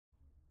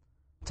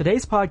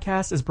Today's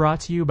podcast is brought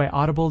to you by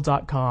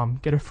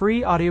Audible.com. Get a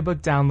free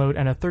audiobook download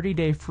and a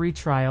 30-day free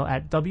trial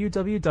at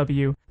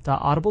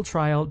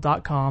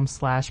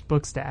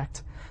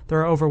www.audibletrial.com/bookstacked. There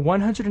are over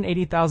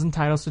 180,000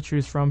 titles to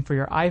choose from for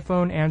your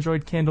iPhone,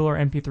 Android, Kindle, or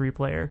MP3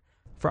 player.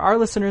 For our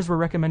listeners, we're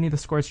recommending The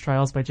Scorched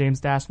Trials by James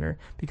Dashner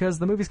because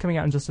the movie's coming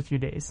out in just a few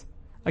days.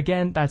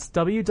 Again, that's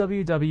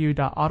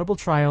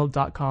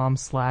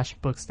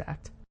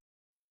www.audibletrial.com/bookstacked.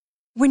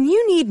 When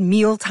you need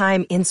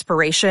mealtime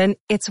inspiration,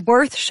 it's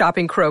worth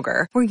shopping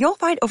Kroger, where you'll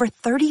find over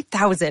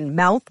 30,000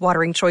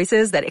 mouth-watering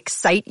choices that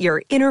excite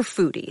your inner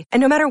foodie. And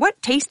no matter what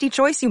tasty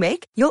choice you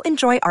make, you'll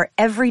enjoy our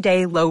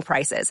everyday low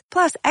prices,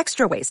 plus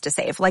extra ways to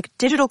save, like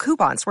digital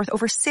coupons worth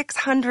over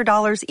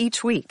 $600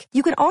 each week.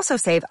 You can also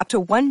save up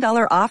to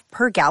 $1 off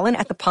per gallon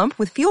at the pump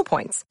with fuel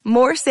points.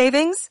 More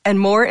savings and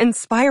more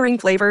inspiring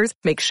flavors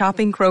make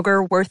shopping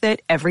Kroger worth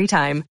it every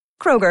time.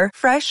 Kroger,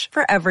 fresh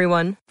for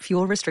everyone.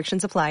 Fuel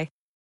restrictions apply.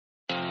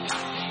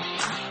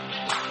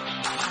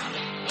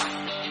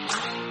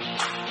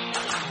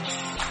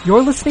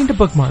 You're listening to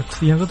Bookmarked,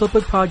 the Young Adult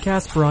Book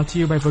Podcast brought to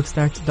you by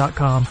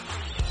Bookstacked.com.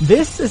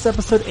 This is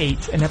episode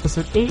 8, and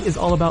episode 8 is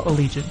all about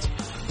Allegiant.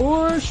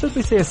 Or should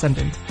we say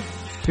Ascendant?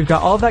 We've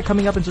got all of that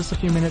coming up in just a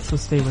few minutes, so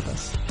stay with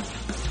us.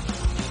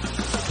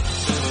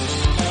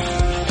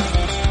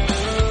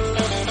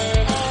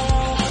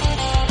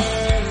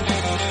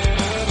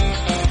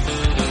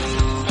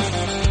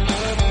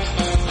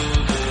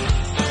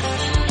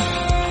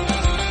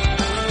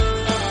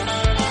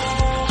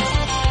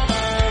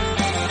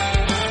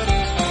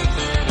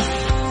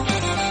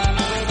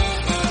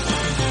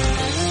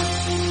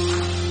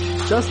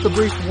 Just a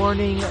brief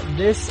warning,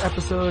 this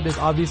episode is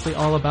obviously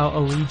all about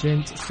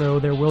Allegiant, so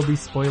there will be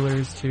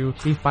spoilers to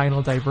the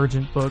final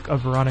Divergent book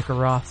of Veronica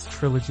Roth's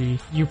trilogy.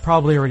 You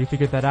probably already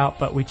figured that out,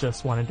 but we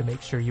just wanted to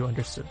make sure you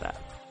understood that.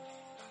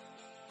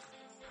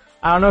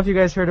 I don't know if you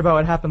guys heard about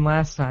what happened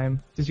last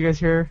time. Did you guys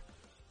hear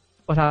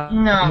what happened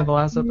in the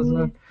last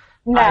episode?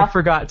 No. I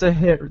forgot to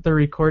hit the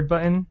record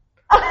button.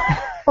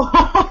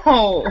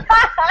 Oh.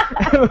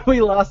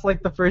 We lost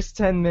like the first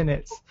 10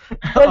 minutes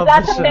Was of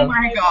that the the show. thing? Oh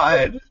my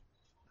god.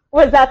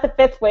 Was that the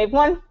fifth wave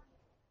one?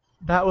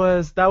 That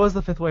was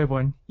the fifth wave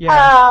one. Yeah.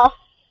 Oh.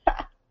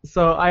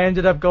 So I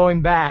ended up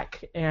going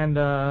back and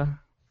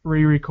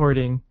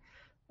re-recording.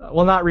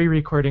 Well, not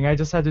re-recording. I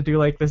just had to do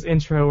like this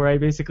intro where I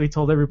basically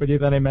told everybody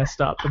that I messed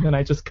up, and then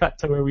I just cut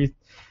to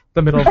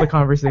the middle of the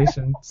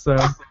conversation. So,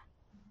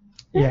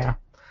 yeah.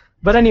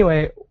 But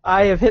anyway,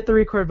 I have hit the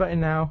record button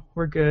now.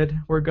 We're good.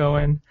 We're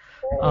going.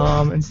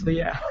 And so,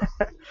 yeah.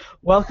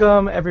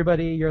 Welcome,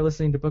 everybody. You're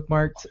listening to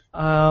Bookmarked.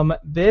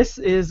 This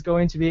is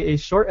going to be a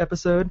short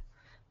episode.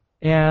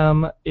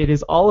 It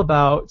is all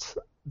about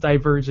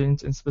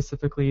Divergent, and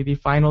specifically the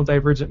final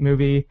Divergent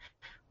movie,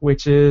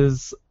 which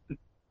is,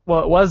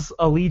 well, it was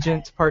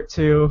Allegiant Part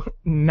 2.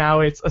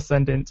 Now it's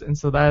Ascendant, and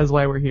so that is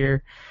why we're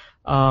here.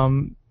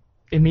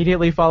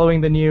 Immediately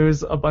following the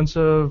news, a bunch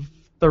of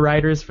the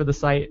writers for the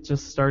site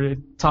just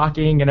started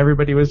talking, and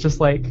everybody was just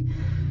like,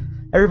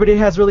 everybody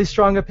has really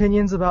strong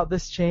opinions about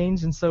this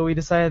change, and so we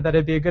decided that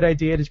it'd be a good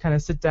idea to kind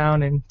of sit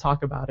down and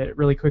talk about it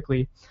really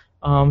quickly.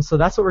 So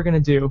that's what we're going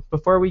to do.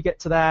 Before we get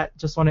to that,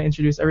 just want to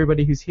introduce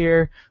everybody who's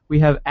here. We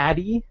have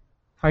Addie.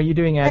 How are you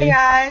doing, Addie? Hey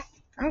guys.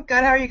 I'm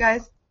good. How are you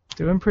guys?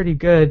 Doing pretty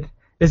good.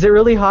 Is it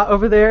really hot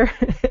over there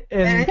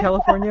in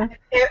California?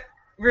 It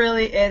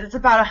really is. It's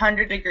about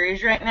 100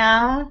 degrees right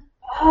now.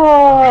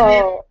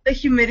 Oh. The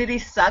humidity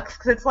sucks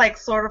because it's like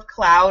sort of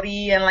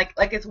cloudy and like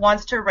it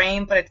wants to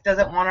rain but it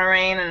doesn't want to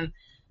rain, and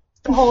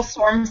the whole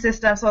storm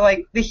system. So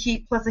like the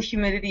heat plus the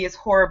humidity is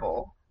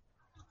horrible,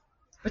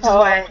 which is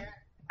why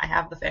I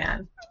have the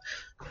fan.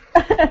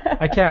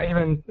 I can't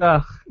even.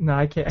 No,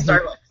 I can't.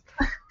 Starbucks.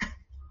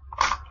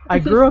 I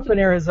grew up in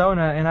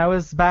Arizona, and I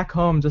was back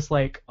home just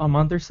like a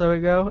month or so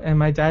ago, and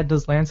my dad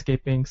does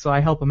landscaping, so I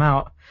help him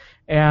out.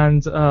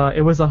 And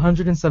it was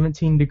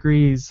 117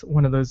 degrees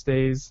one of those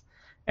days,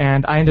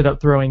 and I ended up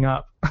throwing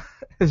up.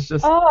 It's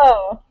just,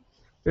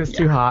 it was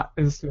too hot.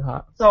 It was too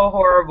hot. So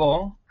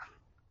horrible.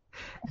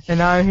 And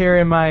now I'm here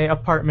in my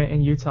apartment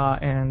in Utah,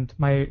 and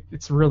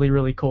it's really,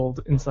 really cold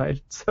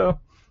inside, so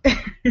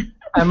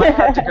I might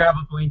have to grab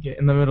a blanket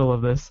in the middle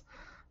of this.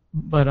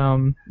 But,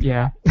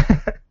 yeah.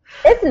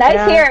 It's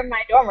nice here in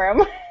my dorm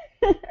room.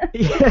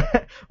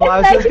 Yeah. Well,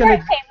 it's nice here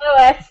in St.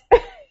 Louis.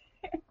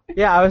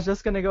 Yeah, I was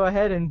just going to go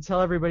ahead and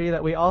tell everybody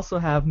that we also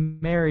have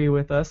Mary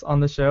with us on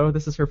the show.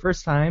 This is her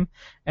first time,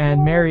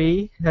 and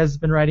Mary has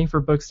been writing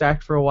for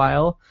Bookstacked for a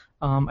while.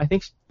 I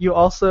think you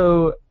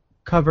also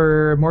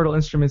cover Mortal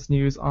Instruments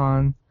news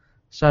on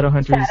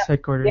Shadowhunters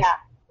headquarters. Yeah,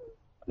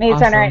 Maze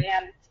Runner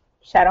and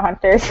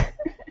Shadowhunters.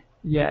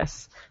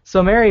 Yes.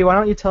 So, Mary, why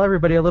don't you tell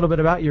everybody a little bit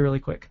about you really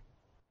quick?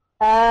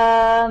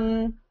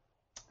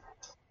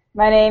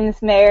 My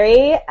name's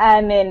Mary.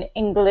 I'm an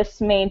English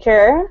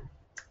major.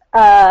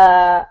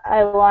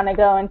 I want to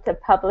go into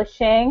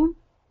publishing.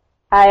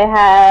 I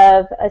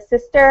have a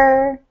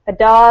sister, a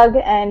dog,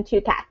 and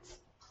 2 cats.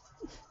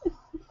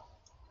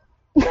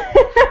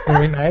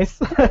 Very nice.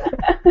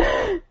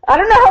 I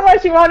don't know how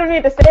much you wanted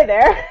me to say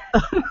there.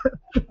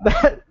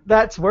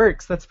 That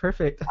works. That's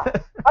perfect.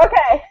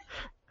 Okay.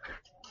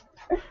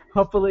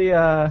 Hopefully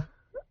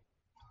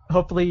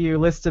you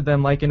listed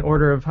them like in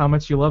order of how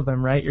much you love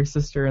them, right? Your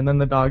sister, and then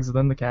the dogs, and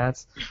then the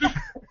cats.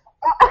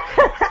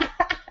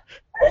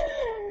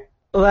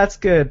 Well, that's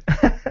good.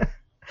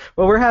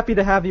 Well, we're happy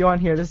to have you on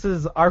here. This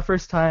is our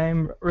first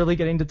time really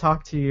getting to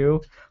talk to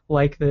you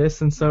like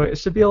this, and so it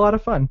should be a lot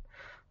of fun.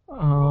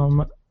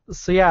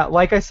 So yeah,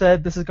 like I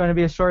said, this is going to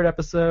be a short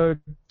episode,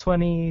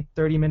 20,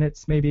 30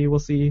 minutes maybe. We'll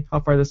see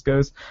how far this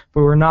goes,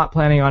 but we're not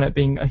planning on it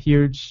being a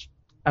huge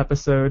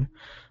episode.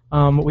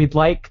 We'd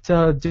like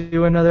to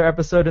do another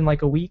episode in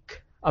like a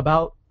week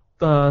about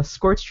the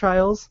Scorch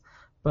trials,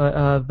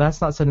 but that's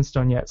not set in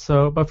stone yet.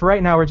 But for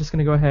right now, we're just going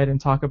to go ahead and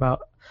talk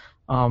about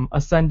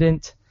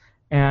Ascendant.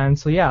 And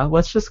so yeah,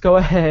 let's just go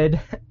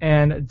ahead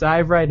and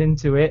dive right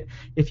into it.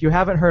 If you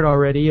haven't heard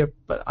already,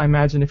 but I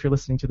imagine if you're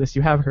listening to this,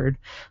 you have heard,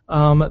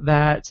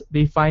 that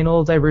the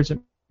final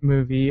Divergent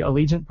movie,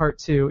 Allegiant Part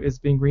 2, is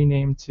being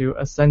renamed to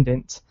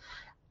Ascendant,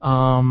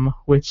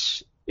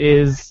 which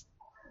is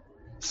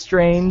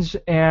strange.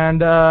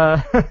 And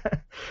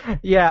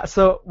yeah,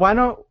 so why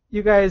don't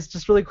you guys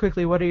just really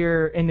quickly, what are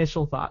your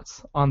initial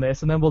thoughts on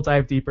this? And then we'll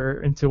dive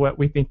deeper into what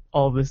we think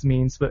all of this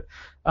means. But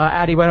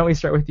Addie, why don't we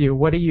start with you?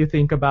 What do you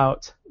think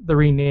about the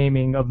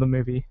renaming of the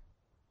movie?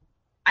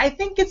 I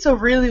think it's a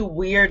really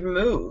weird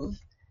move.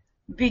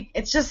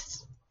 It's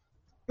just,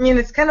 I mean,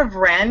 it's kind of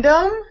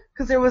random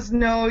because there was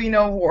no,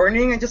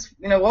 warning. I just,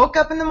 woke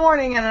up in the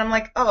morning and I'm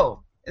like,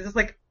 oh, is this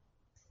like,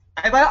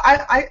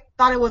 I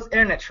thought it was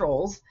internet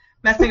trolls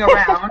messing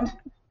around.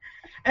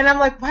 And I'm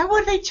like, why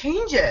would they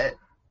change it?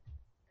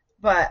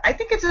 But I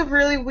think it's a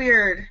really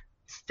weird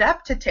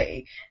step to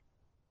take.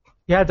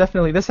 Yeah,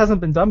 definitely. This hasn't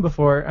been done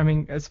before. I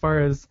mean, as far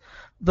as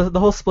the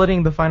whole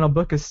splitting the final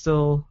book is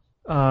still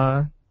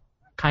kind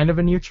of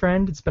a new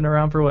trend. It's been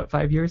around for,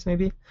 5 years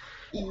maybe?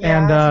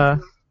 Yeah.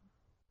 And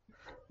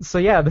so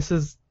yeah, this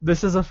is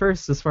a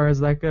first as far as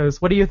that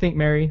goes. What do you think,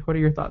 Mary? What are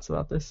your thoughts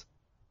about this?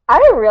 I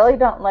really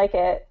don't like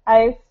it.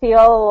 I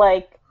feel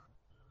like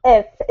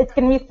if it's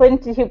going to be split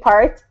into two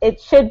parts, it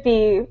should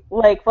be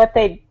like what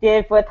they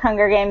did with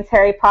Hunger Games,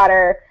 Harry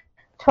Potter,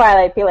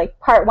 Twilight, be like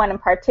part 1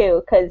 and part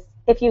 2. Because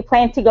if you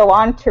plan to go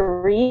on to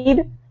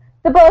read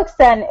the books,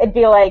 then it'd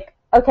be like,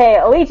 okay,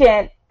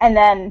 Allegiant, and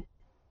then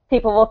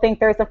people will think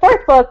there's a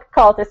 4th book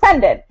called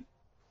Ascendant.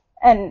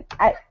 And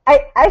I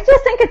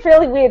just think it's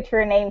really weird to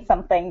rename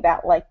something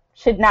that like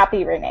should not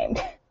be renamed.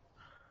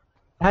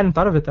 I hadn't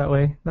thought of it that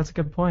way. That's a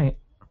good point.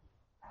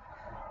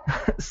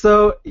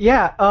 So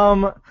yeah,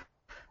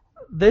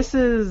 this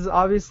is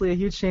obviously a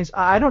huge change.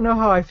 I don't know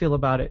how I feel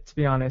about it, to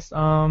be honest.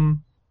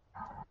 On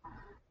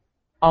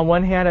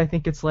one hand, I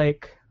think it's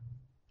like,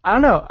 I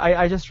don't know.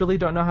 I just really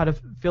don't know how to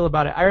feel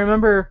about it. I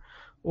remember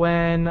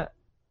when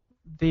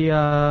they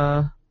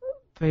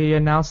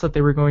announced that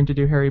they were going to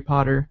do Harry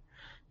Potter,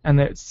 and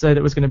it said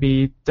it was going to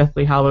be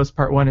Deathly Hallows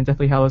Part 1 and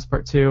Deathly Hallows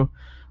Part 2.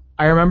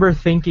 I remember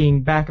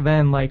thinking back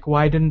then, like,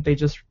 why didn't they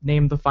just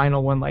name the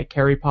final one like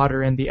Harry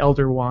Potter and the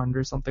Elder Wand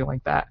or something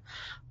like that?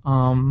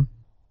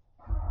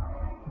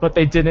 But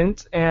they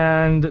didn't,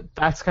 and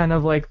that's kind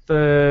of like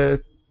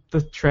the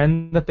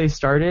trend that they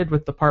started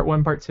with the Part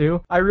 1, Part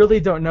 2. I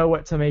really don't know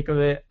what to make of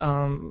it.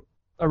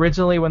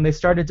 Originally, when they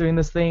started doing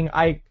this thing,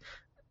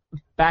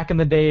 back in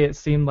the day, it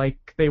seemed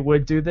like they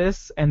would do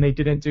this, and they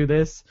didn't do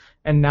this,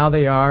 and now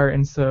they are,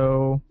 and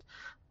so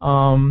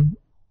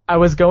I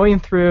was going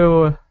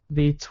through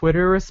the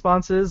Twitter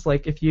responses,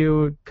 like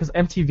because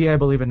MTV, I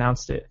believe,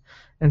 announced it,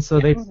 and so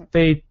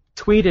they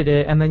tweeted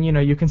it, and then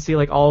you can see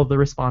like all of the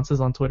responses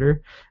on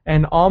Twitter,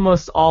 and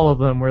almost all of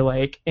them were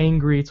like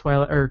angry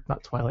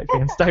not Twilight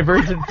fans,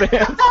 Divergent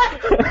fans.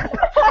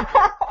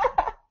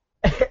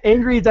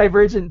 Angry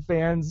Divergent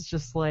fans,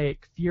 just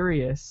like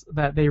furious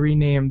that they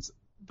renamed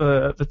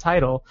the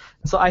title.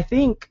 So I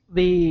think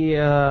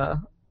the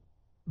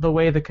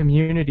way the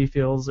community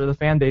feels, or the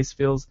fan base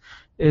feels,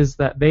 is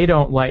that they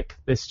don't like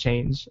this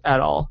change at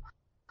all.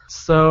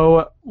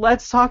 So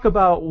let's talk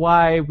about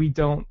why we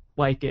don't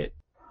like it.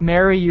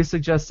 Mary, you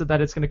suggested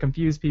that it's going to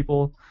confuse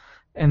people,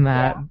 and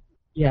that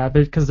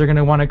because they're going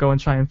to want to go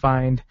and try and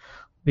find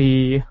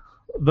the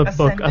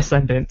book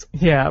Ascendant.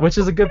 Yeah, which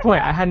is a good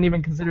point. I hadn't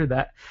even considered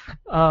that.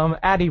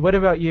 Addie, what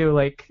about you?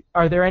 Like,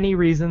 are there any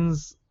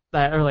reasons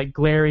that are like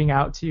glaring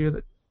out to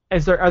you?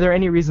 Are there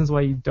any reasons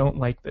why you don't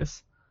like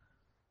this?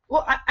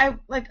 Well, I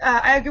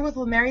agree with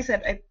what Mary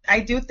said.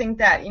 I do think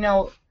that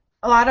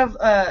a lot of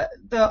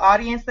the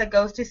audience that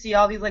goes to see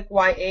all these like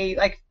YA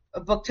like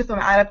book to film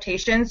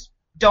adaptations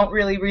don't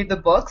really read the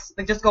books.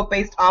 They just go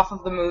based off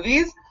of the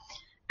movies,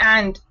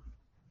 and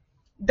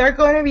they're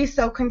going to be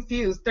so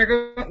confused.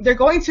 They're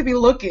going to be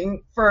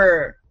looking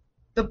for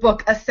the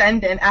book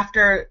Ascendant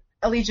after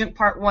Allegiant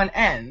Part 1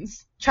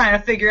 ends, trying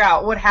to figure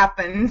out what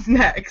happens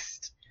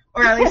next,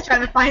 or at least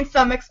trying to find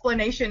some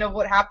explanation of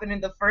what happened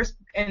in the first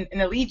in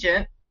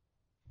Allegiant,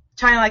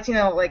 trying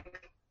to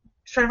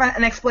trying to find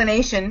an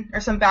explanation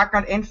or some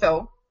background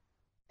info.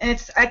 And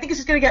I think it's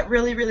just going to get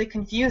really, really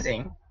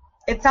confusing.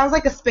 It sounds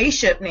like a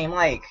spaceship name,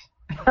 like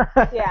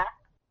yeah.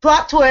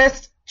 Plot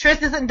twist, Triss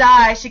doesn't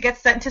die. She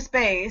gets sent to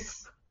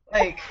space.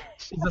 Like,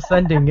 She's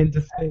ascending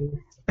into space.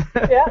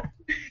 Yeah.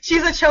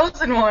 she's a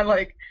chosen one.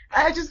 Like,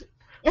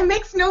 it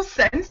makes no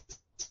sense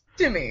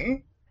to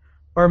me.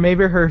 Or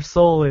maybe her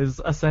soul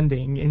is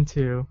ascending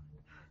into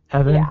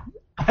heaven. Yeah.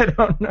 I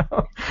don't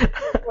know.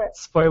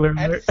 Spoiler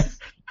alert.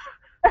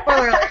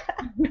 Spoiler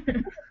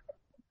alert.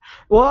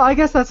 Well, I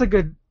guess that's a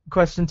good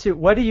question too.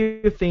 What do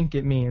you think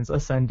it means,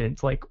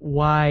 ascendant? Like,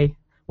 why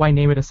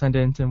name it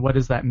ascendant, and what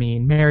does that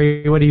mean?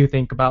 Mary, what do you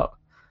think about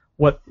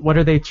what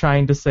are they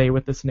trying to say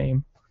with this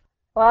name?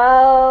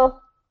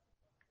 Well,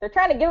 they're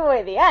trying to give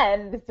away the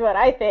end, is what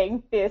I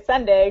think, the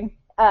ascending.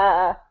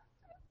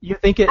 You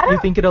think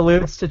it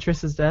alludes to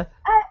Triss's death?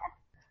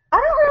 I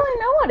don't really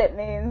know what it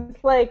means.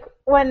 Like,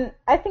 when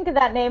I think of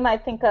that name, I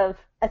think of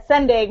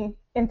ascending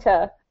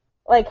into,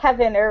 like,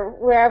 heaven or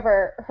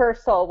wherever her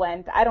soul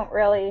went. I don't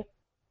really...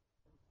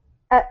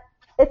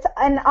 it's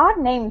an odd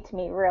name to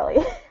me,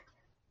 really.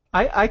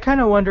 I kind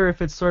of wonder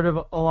if it's sort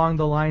of along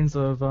the lines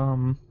of,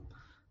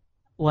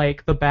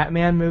 like, the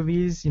Batman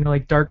movies,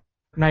 like Dark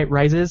Knight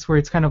Rises, where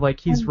it's kind of like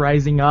he's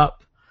rising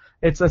up.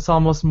 It's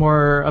almost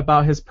more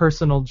about his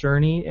personal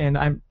journey, and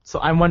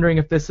I'm wondering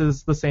if this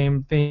is the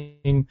same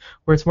thing,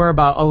 where it's more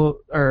about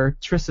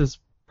Triss's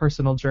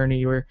personal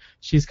journey, where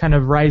she's kind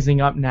of rising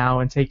up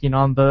now and taking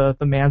on the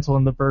mantle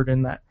and the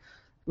burden that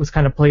was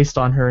kind of placed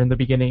on her in the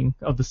beginning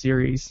of the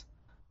series.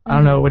 I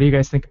don't know. What do you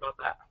guys think about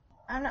that?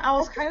 And I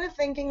was kind of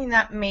thinking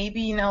that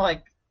maybe,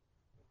 like,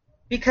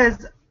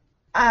 because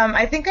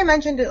I think I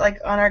mentioned it, like,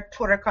 on our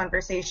Twitter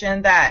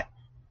conversation, that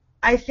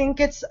I think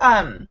it's,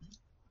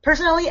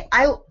 personally,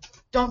 I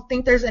don't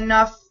think there's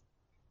enough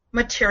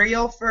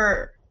material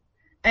for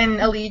an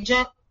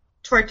Allegiant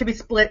for it to be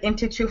split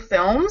into 2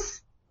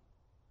 films.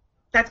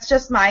 That's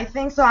just my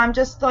thing, so I'm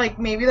just, like,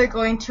 maybe they're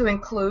going to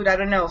include, I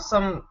don't know,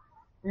 some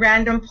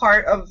random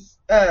part of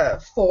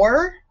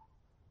 4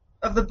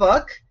 of the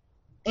book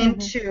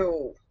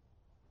into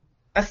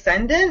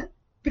Ascendant,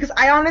 because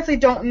I honestly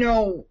don't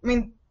know. I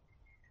mean,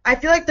 I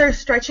feel like they're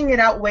stretching it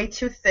out way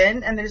too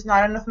thin, and there's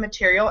not enough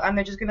material, and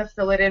they're just going to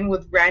fill it in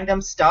with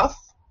random stuff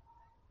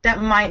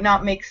that might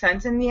not make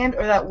sense in the end,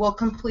 or that will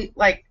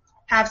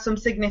have some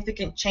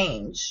significant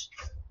change.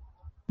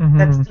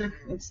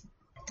 Mm-hmm.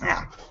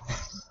 Yeah.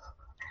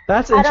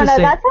 That's interesting. I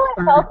don't know, that's how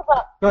I felt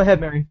about... Go ahead,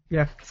 Mary.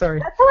 Yeah, sorry.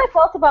 That's how I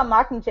felt about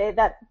Mockingjay,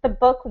 that the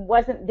book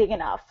wasn't big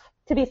enough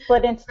to be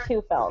split into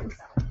 2 films.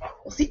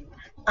 Well, see,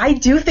 I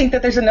do think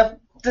that there's enough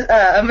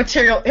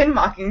material in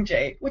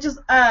Mockingjay, which is,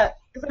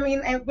 because, I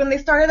mean, when they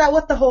started out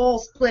with the whole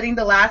splitting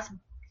the last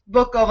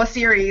book of a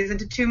series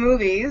into 2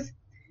 movies,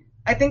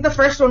 I think the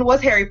first one was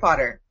Harry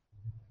Potter.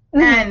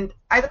 Mm-hmm. And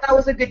I thought that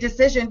was a good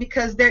decision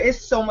because there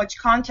is so much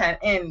content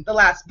in the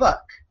last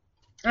book.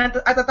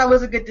 And I thought that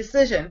was a good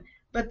decision.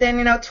 But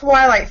then,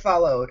 Twilight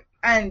followed.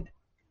 And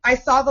I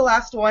saw the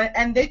last one,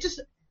 and they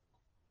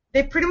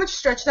pretty much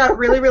stretched out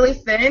really, really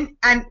thin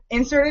and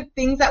inserted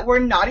things that were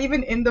not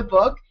even in the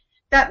book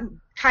that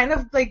kind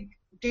of, like,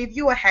 gave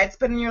you a head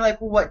spin, and you're like,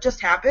 well, what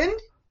just happened?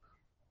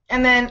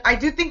 And then I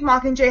do think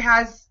Mockingjay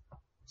has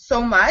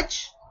so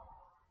much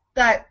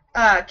that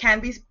can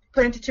be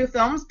put into 2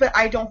 films, but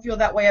I don't feel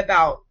that way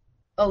about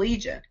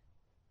Allegiant.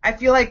 I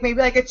feel like maybe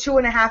like a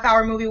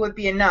 2.5-hour movie would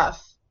be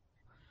enough,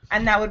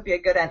 and that would be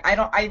a good end.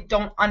 I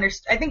don't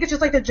understand. I think it's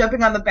just like they're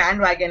jumping on the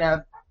bandwagon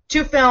of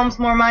 2 films,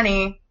 more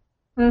money.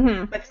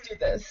 Mm-hmm. Let's do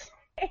this.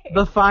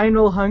 The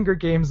final Hunger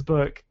Games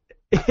book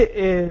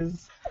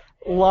is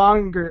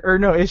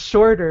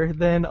shorter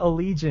than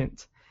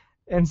Allegiant.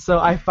 And so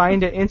I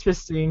find it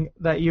interesting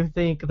that you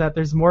think that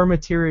there's more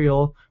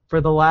material for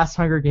the last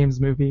Hunger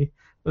Games movie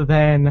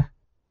than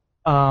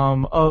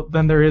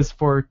there is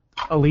for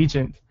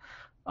Allegiant.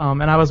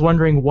 And I was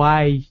wondering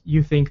why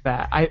you think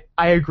that.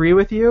 I agree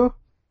with you,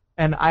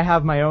 and I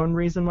have my own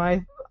reason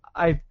why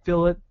I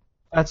feel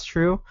that's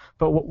true.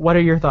 But what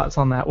are your thoughts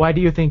on that? Why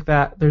do you think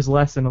that there's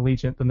less in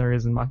Allegiant than there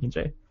is in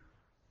Mockingjay?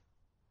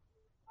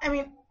 I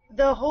mean,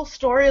 the whole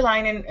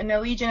storyline in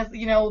Allegiant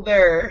is,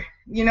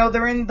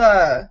 they're in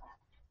the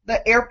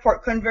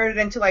airport converted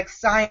into, like,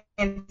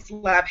 science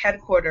lab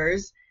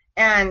headquarters,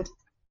 and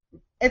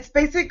it's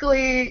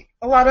basically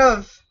a lot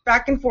of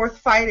back and forth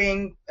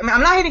fighting. I mean,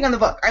 I'm not hating on the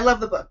book. I love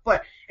the book,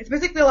 but it's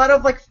basically a lot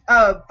of, like,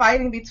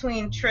 fighting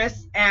between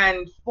Triss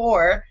and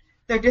Four.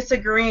 They're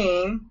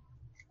disagreeing.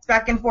 It's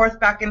back and forth,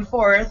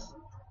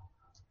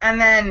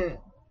 and then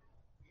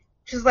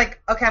she's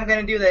like, okay, I'm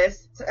going to do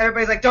this. So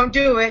everybody's like, don't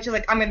do it. She's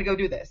like, I'm going to go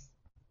do this.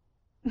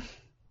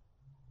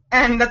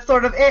 And that's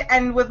sort of it.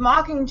 And with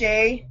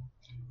Mockingjay,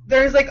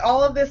 there's, like,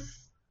 all of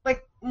this,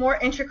 like, more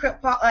intricate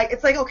plot. Like,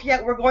 it's like, okay,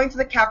 yeah, we're going to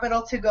the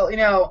Capitol to go,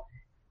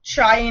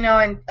 try,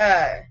 and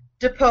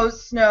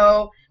depose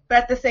Snow.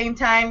 But at the same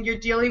time, you're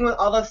dealing with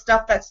all the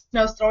stuff that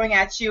Snow's throwing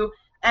at you.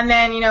 And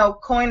then,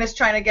 Coin is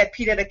trying to get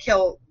Peeta to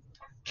kill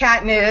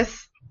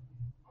Katniss.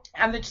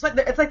 And it's like,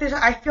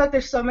 I feel like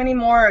there's so many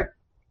more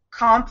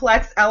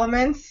complex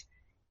elements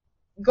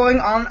going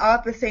on all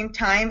at the same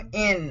time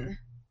in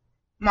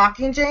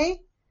Mockingjay,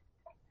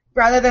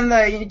 rather than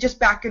the just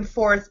back and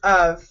forth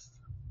of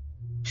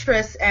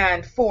Triss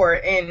and Four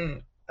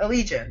in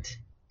Allegiant.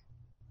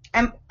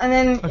 And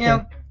then, Okay. you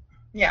know,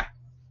 yeah.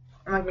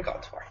 I'm not going to go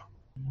too far.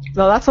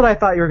 No, that's what I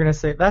thought you were gonna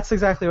say. That's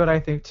exactly what I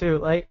think too.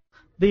 Like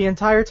the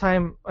entire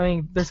time, I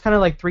mean, there's kind of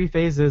like 3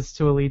 phases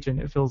to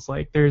Allegiant. It feels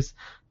like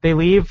they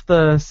leave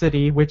the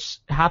city, which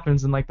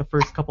happens in like the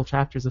first couple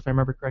chapters, if I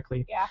remember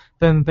correctly. Yeah.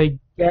 Then they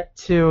get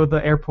to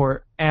the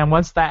airport, and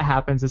once that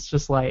happens, it's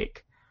just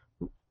like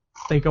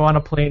they go on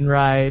a plane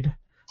ride,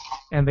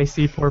 and they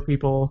see poor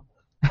people,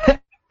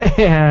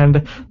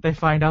 and they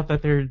find out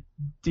that their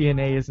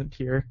DNA isn't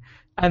pure.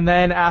 And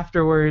then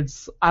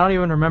afterwards, I don't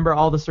even remember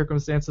all the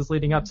circumstances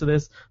leading up to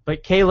this,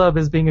 but Caleb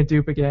is being a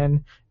dupe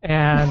again,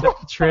 and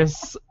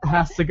Triss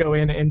has to go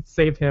in and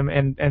save him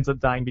and ends up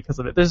dying because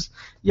of it. There's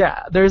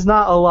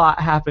not a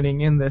lot happening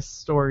in this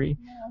story.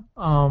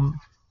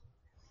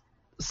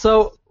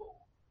 So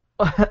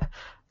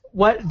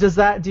what does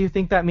that, do you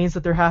think that means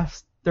that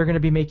they're going to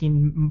be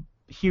making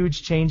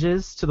huge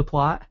changes to the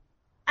plot?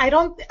 I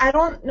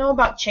don't know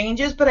about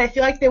changes, but I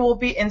feel like they will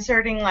be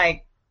inserting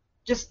like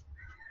just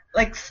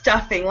like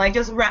stuffing, like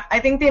just I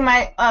think they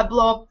might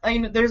blow up. You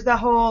know, there's the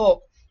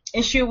whole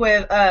issue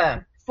with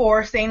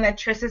Four saying that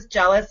Triss is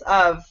jealous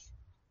of,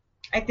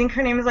 I think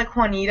her name is like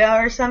Juanita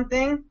or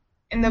something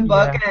in the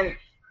book, and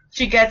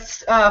she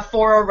gets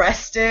Four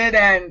arrested,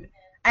 and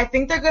I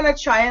think they're gonna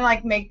try and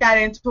like make that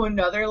into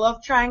another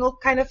love triangle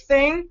kind of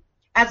thing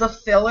as a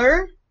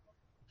filler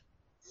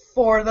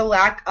for the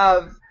lack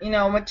of, you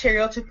know,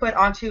 material to put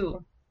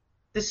onto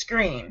the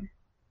screen.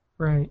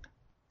 Right.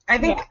 I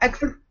think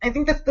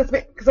that's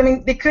because I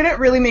mean they couldn't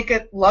really make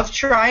a love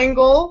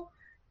triangle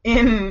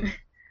in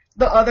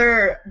the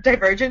other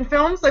Divergent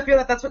films. I feel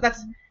that that's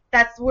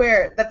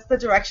the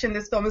direction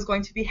this film is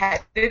going to be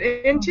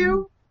headed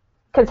into.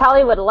 Because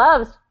Hollywood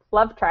loves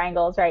love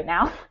triangles right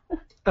now.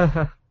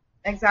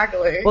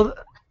 Exactly. Well,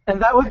 and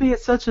that would be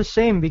such a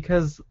shame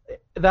because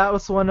that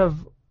was one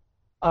of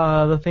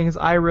the things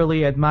I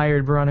really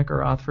admired Veronica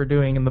Roth for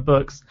doing in the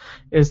books,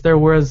 is there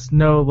was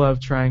no love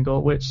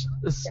triangle, which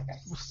is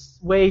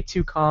way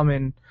too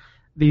common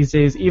these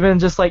days. Even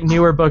just like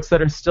newer books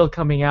that are still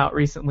coming out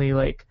recently,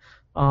 like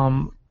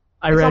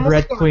I read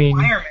Red Queen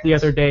the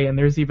other day, and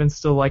there's even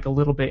still like a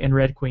little bit in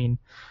Red Queen,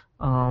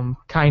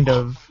 kind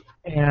of,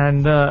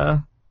 and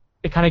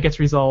it kind of gets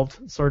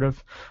resolved, sort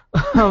of,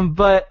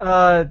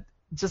 but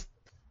just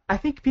I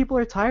think people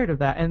are tired of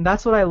that, and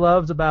that's what I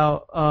loved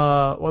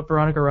about what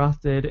Veronica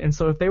Roth did. And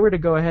so if they were to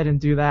go ahead and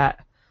do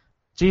that,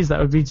 geez,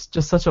 that would be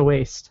just such a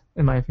waste,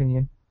 in my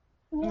opinion.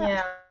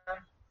 Yeah.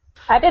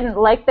 I didn't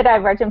like the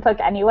Divergent book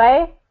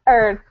anyway,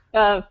 or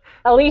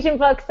Elysian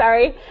book,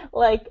 sorry.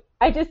 Like,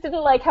 I just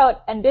didn't like how it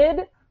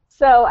ended,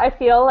 so I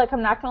feel like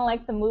I'm not going to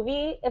like the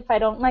movie if I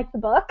don't like the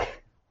book.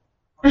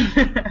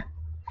 I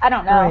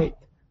don't know. Right.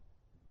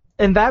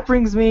 And that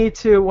brings me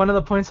to one of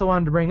the points I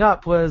wanted to bring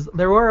up, was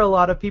there were a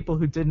lot of people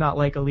who did not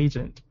like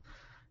Allegiant.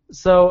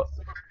 So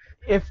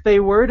if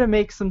they were to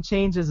make some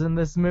changes in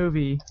this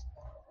movie,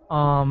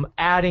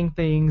 adding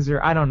things,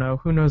 or I don't know,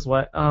 who knows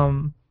what,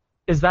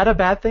 is that a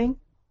bad thing?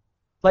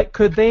 Like,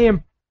 could they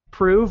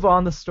improve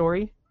on the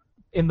story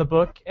in the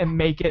book and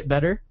make it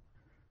better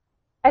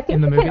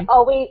in the movie?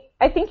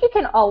 I think you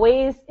can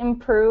always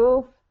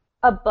improve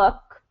a book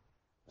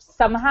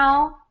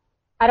somehow.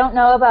 I don't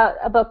know about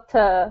a book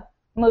to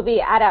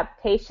movie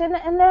adaptation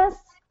in this.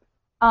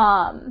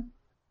 I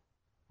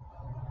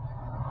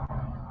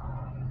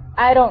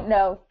don't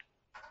know.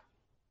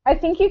 I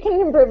think you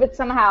can improve it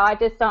somehow. I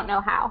just don't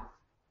know how.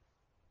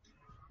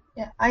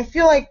 Yeah, I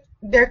feel like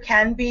there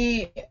can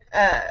be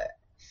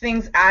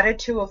things added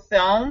to a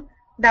film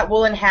that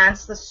will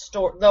enhance the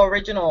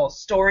original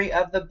story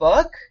of the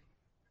book.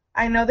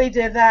 I know they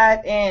did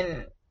that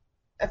in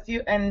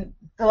the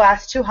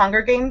last 2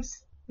 Hunger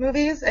Games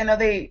movies. I know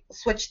they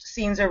switched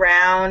scenes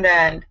around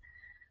and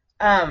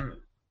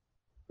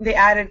they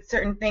added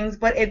certain things,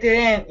 but it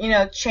didn't, you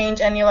know,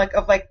 change any of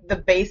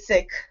the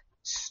basic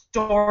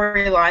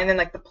storyline and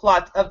like the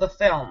plot of the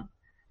film.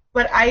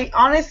 But I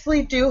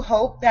honestly do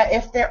hope that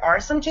if there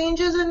are some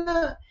changes in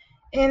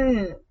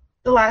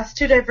the last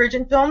 2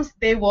 Divergent films,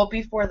 they will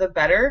be for the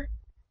better,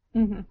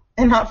 and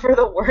not for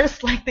the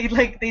worse, like they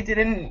did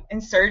in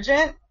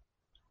Insurgent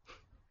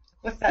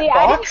with that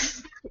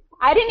box.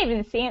 I didn't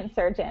even see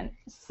Insurgent,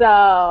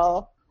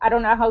 so I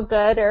don't know how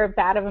good or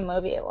bad of a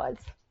movie it was.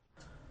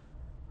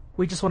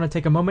 We just want to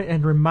take a moment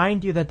and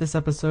remind you that this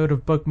episode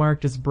of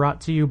Bookmarked is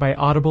brought to you by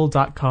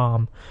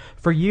Audible.com.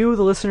 For you,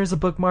 the listeners of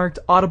Bookmarked,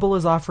 Audible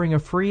is offering a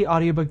free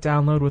audiobook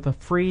download with a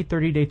free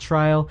 30-day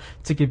trial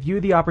to give you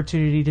the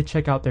opportunity to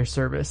check out their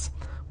service.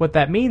 What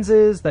that means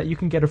is that you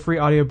can get a free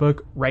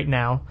audiobook right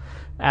now,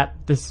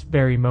 at this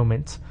very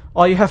moment.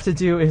 All you have to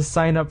do is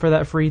sign up for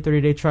that free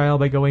 30-day trial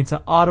by going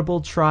to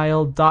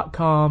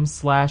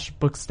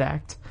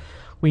audibletrial.com/bookstacked.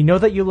 We know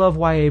that you love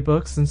YA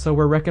books, and so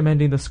we're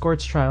recommending The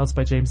Scorched Trials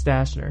by James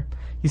Dashner.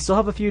 You still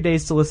have a few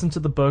days to listen to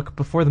the book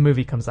before the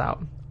movie comes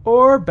out.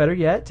 Or better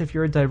yet, if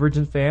you're a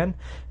Divergent fan,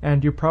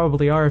 and you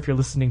probably are if you're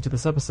listening to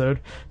this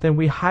episode, then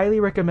we highly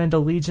recommend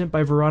Allegiant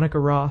by Veronica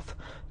Roth.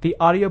 The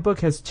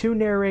audiobook has 2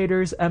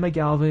 narrators, Emma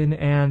Galvin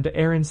and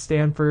Aaron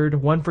Stanford,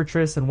 one for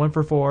Triss and one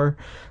for 4.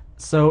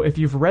 So if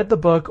you've read the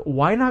book,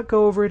 why not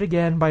go over it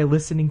again by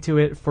listening to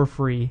it for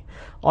free?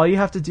 All you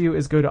have to do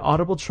is go to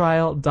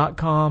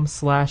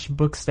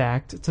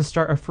audibletrial.com/bookstacked to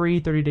start a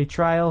free 30-day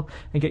trial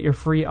and get your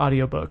free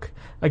audiobook.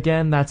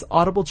 Again, that's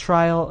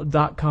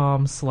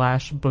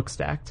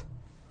audibletrial.com/bookstacked.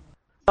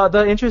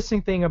 The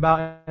interesting thing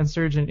about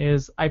Insurgent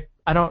is, I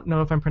don't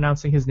know if I'm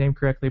pronouncing his name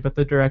correctly, but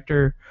the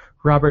director,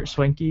 Robert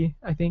Schwenke,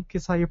 I think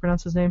is how you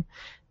pronounce his name,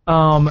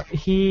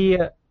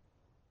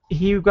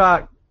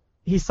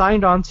 he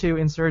signed on to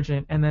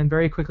Insurgent, and then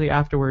very quickly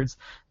afterwards,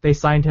 they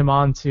signed him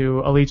on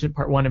to Allegiant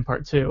Part 1 and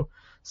Part 2.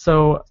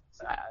 So,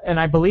 and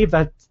I believe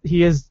that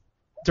he is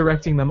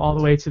directing them all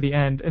the way to the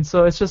end. And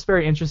so it's just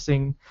very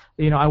interesting.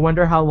 I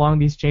wonder how long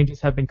these changes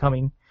have been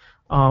coming.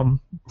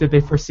 Did they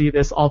foresee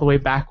this all the way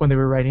back when they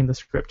were writing the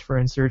script for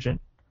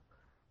Insurgent?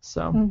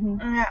 So.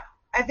 Mm-hmm. Yeah,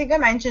 I think I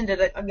mentioned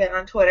it again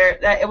on Twitter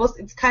that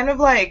it's kind of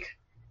like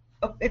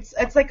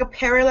it's like a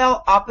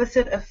parallel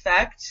opposite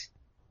effect.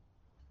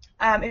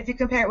 If you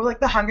compare it with like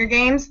the Hunger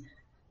Games,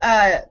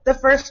 the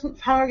first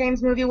Hunger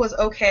Games movie was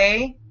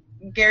okay.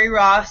 Gary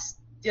Ross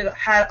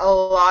had a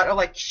lot of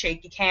like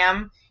shaky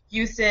cam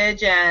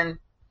usage and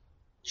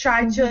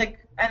tried to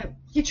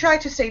he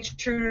tried to stay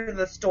true to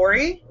the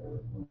story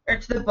or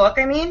to the book,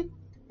 I mean,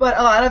 but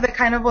a lot of it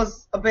kind of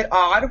was a bit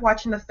odd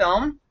watching the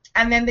film.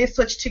 And then they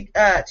switched to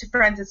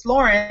Francis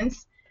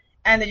Lawrence,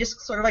 and they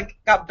just sort of like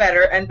got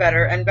better and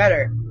better and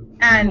better.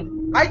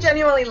 And I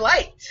genuinely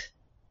liked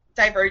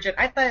Divergent.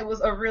 I thought it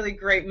was a really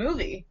great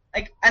movie,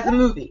 like as a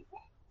movie.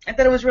 I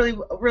thought it was really,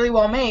 really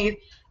well made.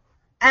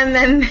 And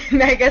then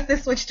I guess they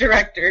switched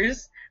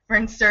directors for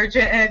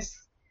Insurgent, and it's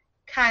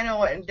kind of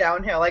went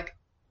downhill. Like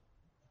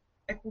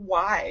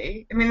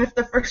why? I mean, if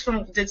the first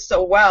one did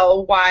so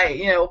well,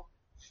 why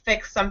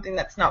fix something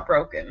that's not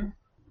broken?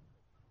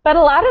 But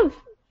a lot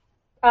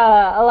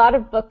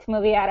of book to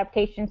movie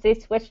adaptations, they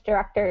switch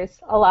directors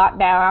a lot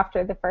now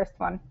after the first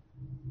one.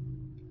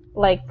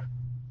 Like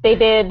they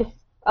did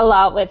a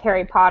lot with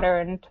Harry Potter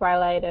and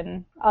Twilight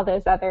and all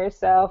those others,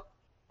 so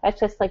that's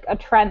just like a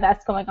trend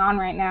that's going on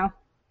right now.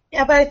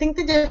 Yeah, but I think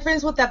the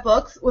difference with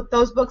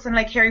those books and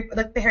like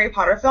the Harry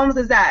Potter films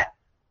is that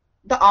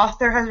the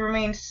author has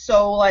remained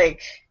so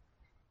like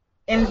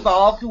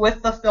involved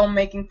with the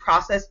filmmaking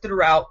process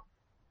throughout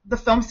the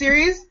film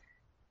series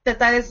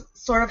that is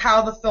sort of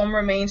how the film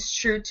remains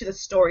true to the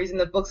stories in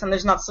the books, and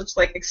there's not such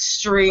like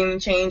extreme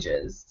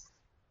changes.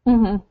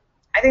 Mm-hmm.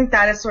 I think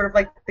that is sort of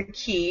like the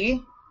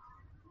key.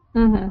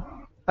 Mm-hmm.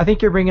 I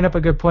think you're bringing up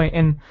a good point,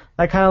 and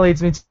that kind of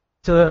leads me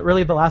to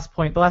really the last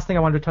point, the last thing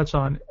I wanted to touch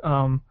on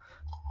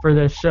for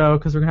this show,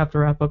 because we're going to have to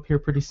wrap up here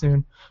pretty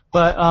soon.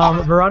 But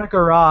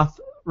Veronica Roth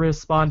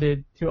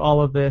responded to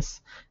all of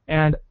this,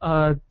 and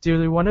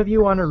do one of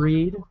you want to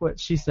read what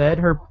she said?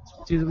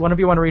 Do one of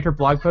you want to read her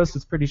blog post?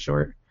 It's pretty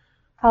short.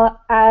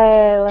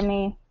 Let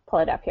me pull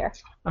it up here.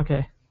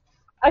 Okay.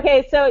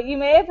 Okay, so you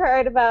may have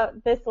heard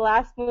about this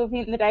last movie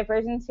in the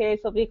Divergent series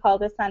will be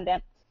called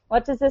Ascendant.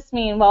 What does this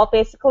mean? Well,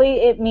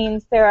 basically it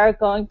means there are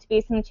going to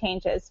be some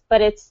changes, but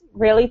it's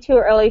really too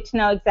early to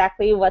know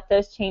exactly what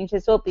those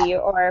changes will be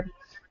or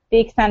the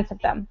extent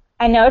of them.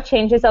 I know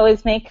changes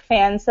always make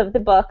fans of the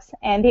books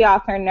and the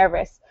author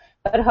nervous,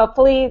 but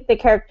hopefully the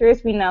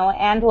characters we know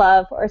and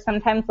love, or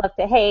sometimes love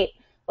to hate,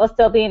 will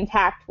still be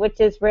intact,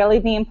 which is really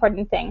the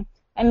important thing.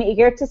 I'm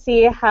eager to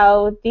see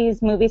how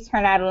these movies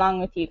turn out along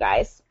with you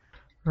guys.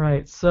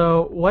 Right,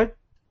 so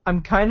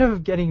I'm kind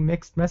of getting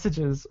mixed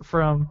messages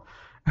from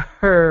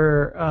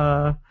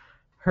her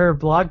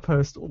blog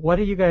post. What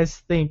do you guys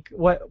think?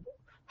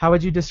 How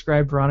would you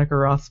describe Veronica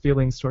Roth's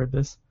feelings toward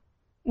this?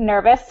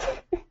 Nervous.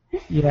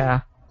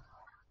 Yeah.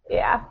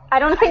 Yeah. I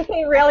don't think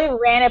they really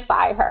ran it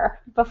by her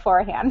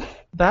beforehand.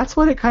 That's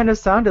what it kind of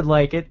sounded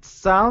like. It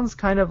sounds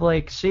kind of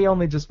like she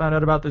only just found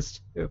out about this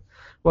too.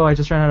 Whoa, I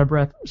just ran out of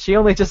breath. She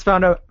only just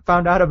found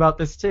out about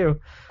this too.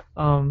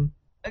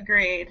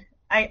 Agreed.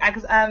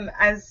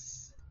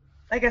 As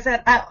like I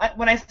said,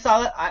 when I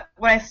saw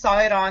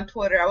it on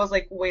Twitter, I was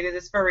like, wait, is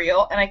this for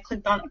real? And I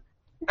clicked on it.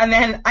 And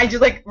then I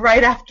just literally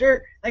right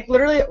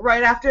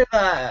after it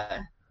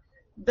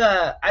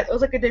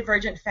was like a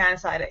Divergent fan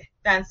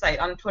site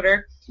on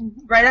Twitter.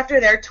 Mm-hmm. Right after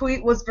their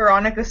tweet was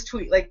Veronica's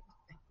tweet, like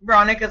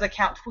Veronica's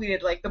account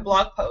tweeted like the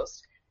blog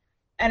post.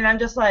 And I'm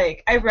just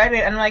like, I read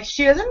it and I'm like,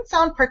 she doesn't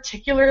sound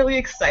particularly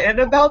excited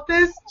about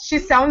this. She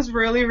sounds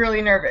really,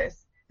 really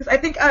nervous. Because I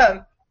think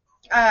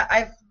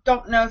I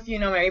don't know if you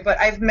know Mary, but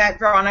I've met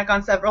Veronica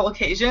on several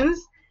occasions.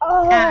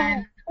 Oh,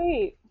 and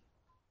sweet.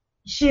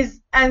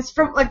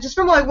 From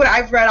what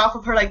I've read off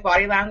of her like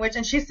body language,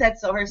 and she said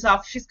so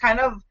herself, she's kind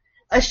of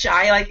a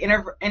shy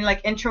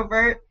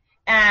introvert,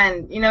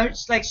 and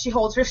she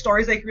holds her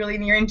stories like really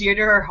near and dear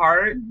to her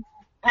heart,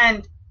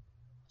 and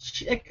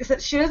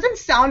she doesn't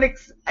sound.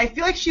 I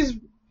feel like she's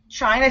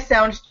trying to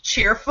sound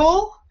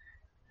cheerful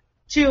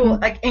to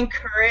like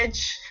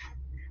encourage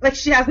like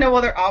she has no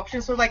other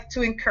options, so like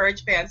to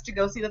encourage fans to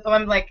go see the film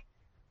and like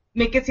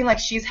make it seem like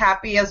she's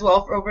happy as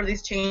well over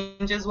these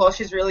changes while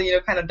she's really, you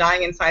know, kind of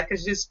dying inside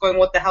because she's just going,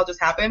 what the hell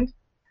just happened?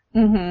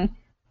 Mhm.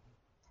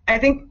 I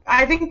think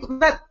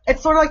that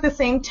it's sort of like the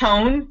same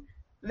tone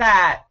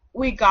that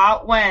we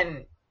got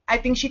when I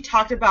think she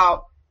talked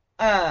about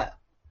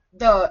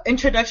the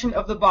introduction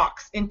of the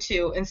box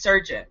into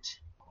Insurgent.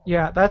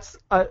 Yeah, that's.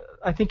 I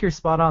think you're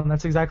spot on.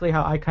 That's exactly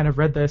how I kind of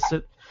read this.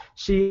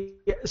 She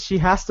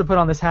has to put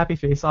on this happy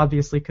face,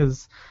 obviously,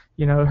 because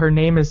you know her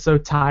name is so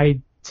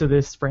tied to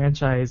this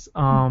franchise,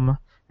 and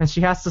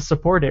she has to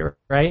support it,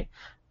 right?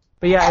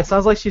 But yeah, it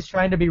sounds like she's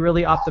trying to be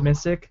really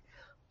optimistic,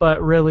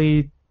 but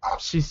really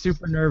she's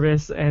super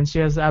nervous and she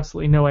has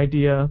absolutely no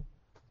idea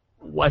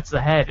what's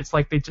ahead. It's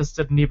like they just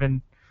didn't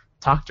even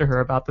talk to her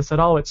about this at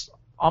all. It's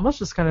almost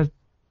just kind of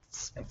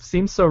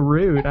seems so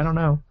rude. I don't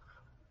know.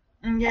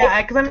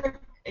 Yeah, because I mean,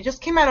 it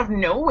just came out of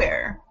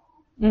nowhere.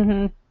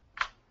 Mhm.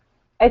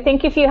 I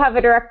think if you have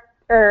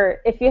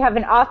if you have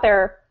an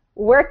author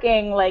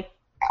working like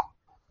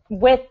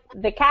with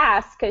the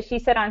cast, because she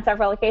said on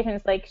several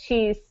occasions like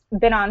she's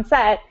been on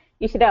set,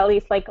 you should at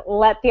least like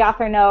let the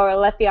author know or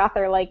let the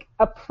author like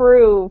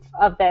approve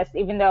of this,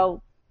 even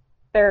though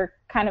they're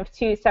kind of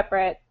two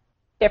separate,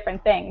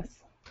 different things.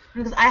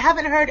 Because I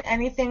haven't heard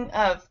anything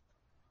of.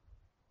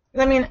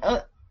 I mean,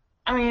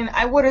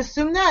 I would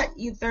assume that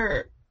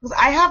either because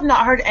I have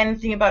not heard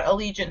anything about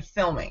Allegiant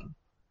filming.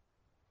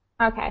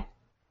 Okay.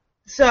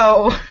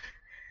 So,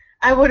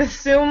 I would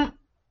assume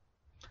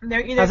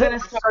they're either going to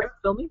start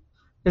filming.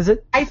 Is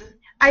it?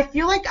 I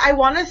feel like I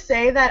want to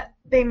say that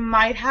they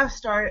might have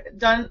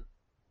done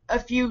a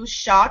few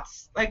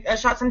shots, like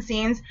shots and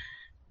scenes,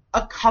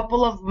 a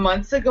couple of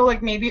months ago,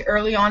 like maybe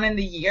early on in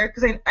the year,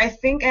 because I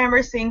think I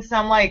remember seeing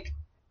some like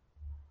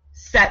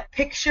set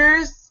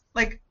pictures,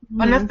 like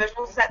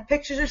unofficial set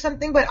pictures or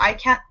something, but I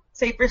can't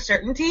say for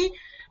certainty.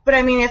 But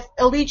I mean, if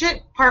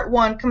Allegiant Part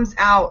 1 comes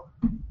out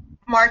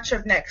March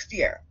of next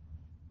year,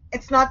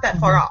 it's not that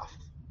far off.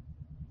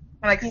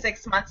 Like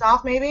 6 months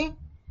off, maybe?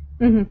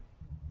 Mm-hmm.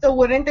 So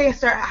wouldn't they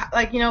start,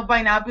 like, you know,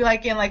 by now be,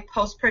 like, in, like,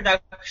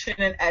 post-production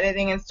and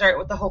editing and start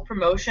with the whole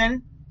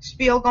promotion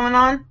spiel going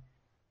on?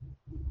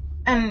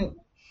 And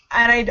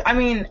I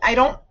mean, I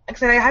don't,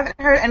 like I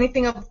haven't heard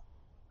anything of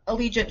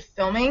Allegiant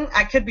filming.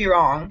 I could be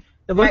wrong.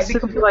 It looks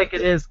to me like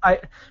it is.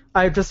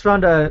 I just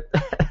found a,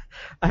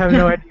 I have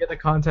no idea the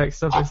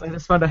context of this. I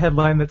just found a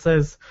headline that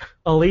says,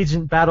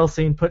 Allegiant battle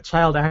scene put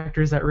child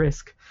actors at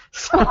risk.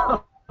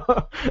 So,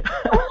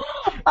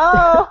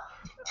 oh.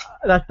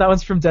 That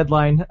one's from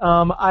Deadline.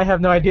 I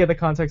have no idea the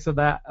context of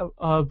that,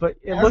 but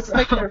it looks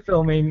like they're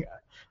filming.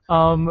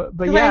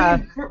 But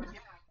yeah.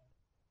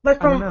 But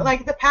from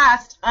like the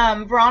past,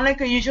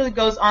 Veronica usually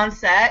goes on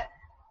set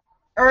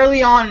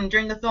early on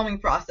during the filming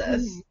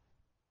process,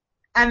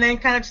 and then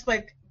kind of just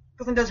like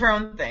goes and does her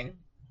own thing.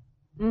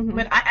 Mm-hmm.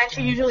 But I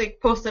actually usually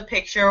post a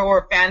picture,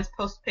 or fans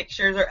post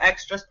pictures, or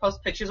extras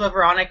post pictures of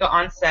Veronica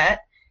on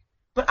set.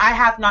 But I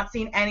have not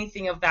seen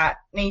anything of that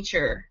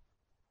nature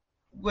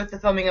with the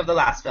filming of the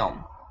last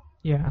film.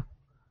 Yeah.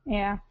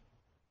 Yeah.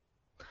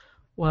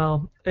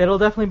 Well, it'll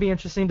definitely be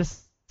interesting to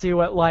see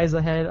what lies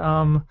ahead.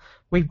 I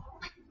think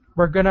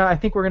we're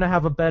gonna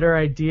have a better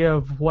idea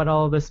of what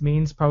all of this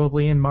means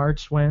probably in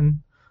March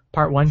when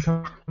Part 1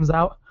 comes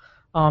out,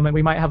 and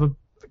we might have a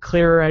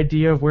clearer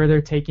idea of where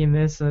they're taking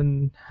this.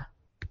 And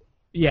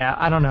yeah,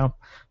 I don't know.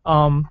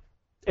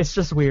 It's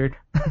just weird.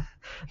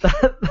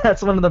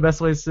 That's one of the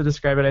best ways to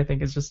describe it. I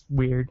think it's just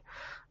weird.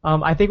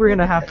 I think we're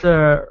gonna have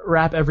to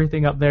wrap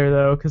everything up there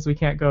though, because we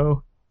can't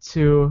go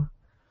too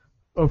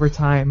over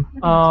time.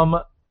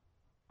 Are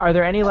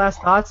there any last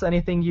thoughts?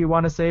 Anything you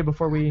want to say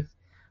before we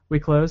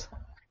close?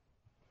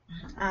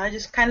 I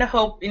just kind of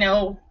hope, you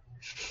know,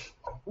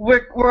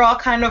 we're all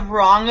kind of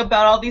wrong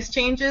about all these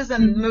changes,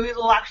 and the movies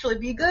will actually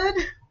be good.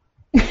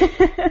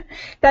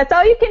 That's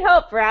all you can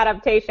hope for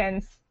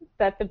adaptations.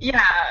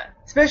 Yeah,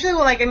 especially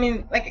when,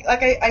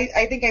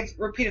 I think I've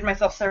repeated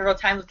myself several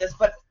times with this,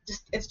 but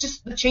it's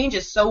just the change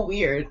is so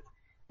weird.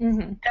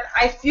 Mm-hmm. And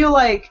I feel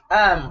like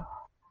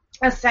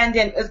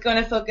Ascendant is going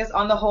to focus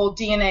on the whole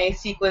DNA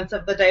sequence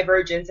of the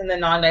Divergence and the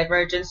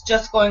non-Divergence,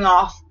 just going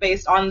off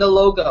based on the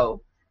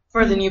logo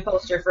for the new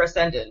poster for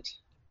Ascendant.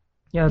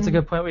 Yeah, that's a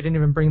good point. We didn't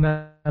even bring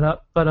that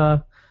up,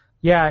 but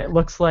yeah, it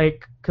looks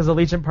like because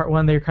Allegiant Part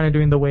 1 they're kind of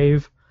doing the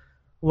wave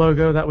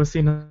logo that was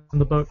seen in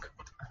the book.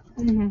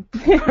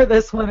 Mm-hmm. For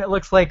this one, it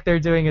looks like they're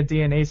doing a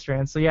DNA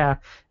strand. So yeah,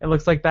 it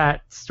looks like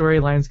that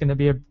storyline is going to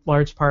be a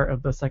large part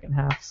of the second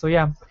half. So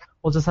yeah,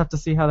 we'll just have to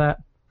see how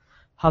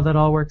that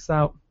all works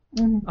out.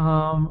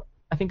 Mm-hmm.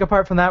 I think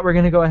apart from that, we're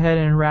going to go ahead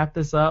and wrap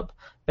this up.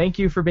 Thank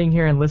you for being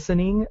here and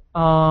listening.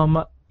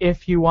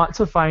 If you want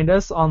to find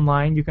us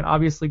online, you can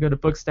obviously go to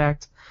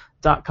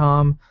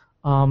bookstacked.com.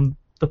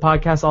 The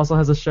podcast also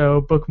has a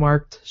show,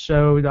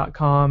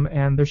 bookmarkedshow.com,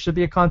 and there should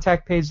be a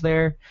contact page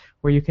there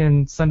where you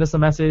can send us a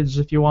message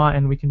if you want,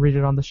 and we can read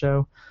it on the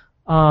show.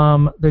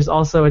 There's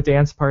also a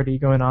dance party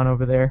going on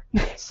over there,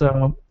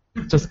 so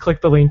just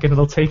click the link and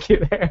it'll take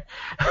you there.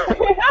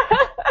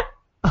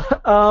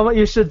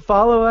 You should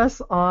follow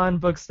us on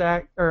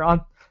Bookstack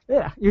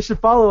you should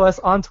follow us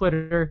on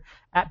Twitter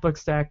at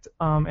Bookstacked,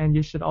 and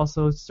you should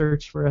also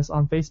search for us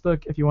on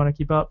Facebook if you want to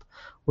keep up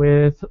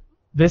with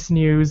this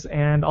news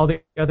and all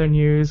the other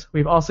news.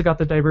 We've also got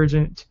the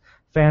Divergent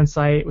fan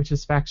site, which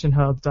is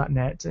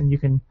factionhub.net, and you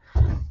can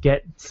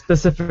get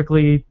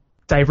specifically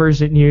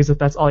Divergent news if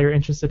that's all you're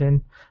interested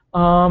in.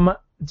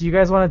 Do you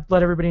guys want to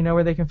let everybody know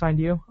where they can find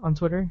you on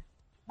Twitter?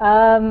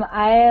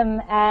 I am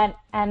at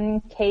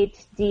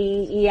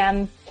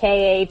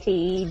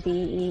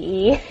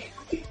NKateDEMKATEDEE.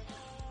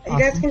 You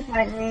guys can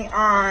find me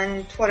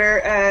on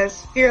Twitter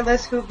as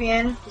Fearless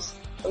Hoovian, just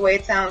the way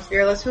it sounds,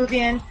 Fearless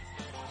Hoovian.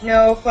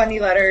 No funny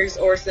letters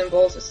or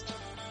symbols, just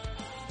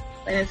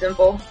plain and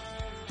simple.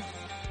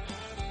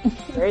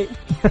 Great.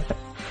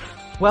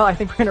 Well, I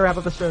think we're going to wrap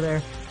up the show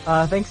there.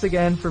 Thanks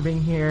again for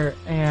being here,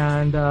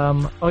 and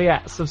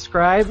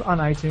subscribe on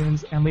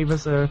iTunes and leave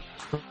us a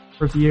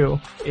review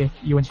if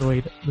you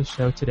enjoyed the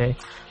show today.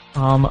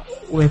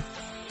 With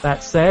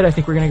that said, I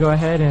think we're going to go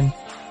ahead and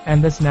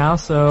end this now,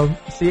 so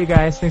see you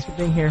guys. Thanks for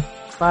being here.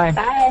 Bye.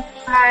 Bye.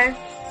 Bye.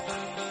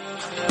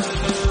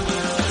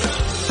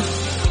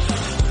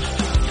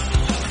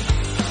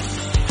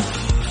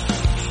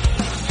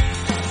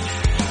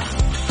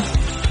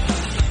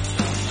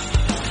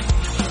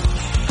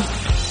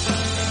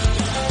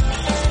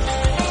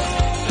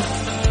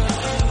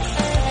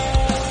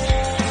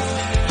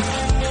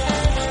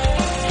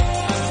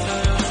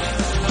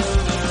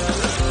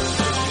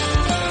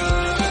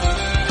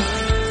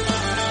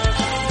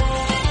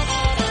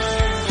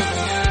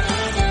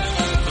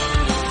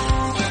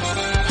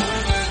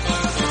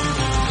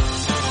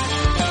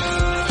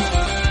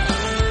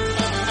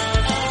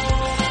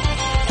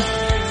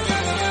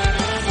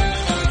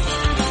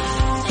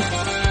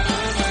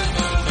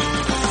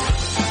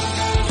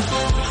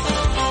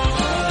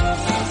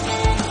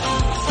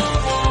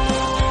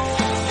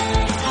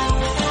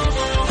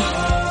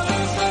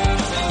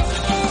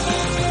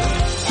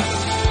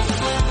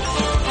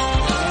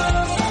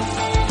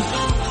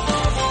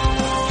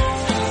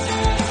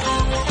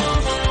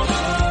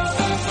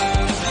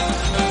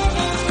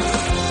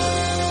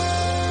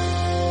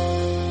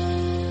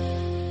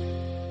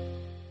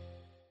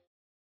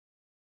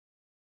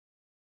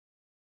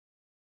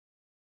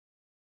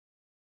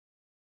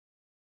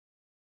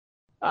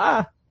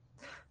 I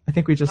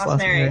think we just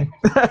lost Mary.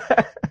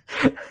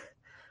 Mary.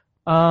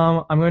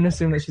 I'm going to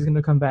assume that she's going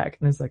to come back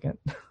in a second.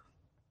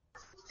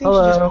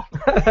 Hello.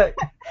 Hi.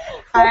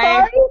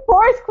 Sorry,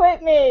 Force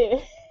quit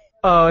me.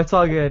 Oh, it's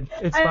all good.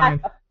 It's fine.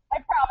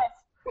 I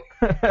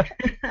promise.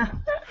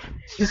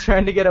 She's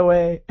trying to get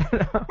away.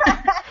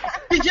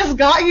 You just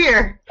got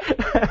here.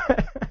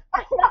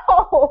 I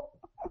know.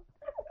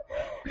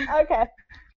 Okay.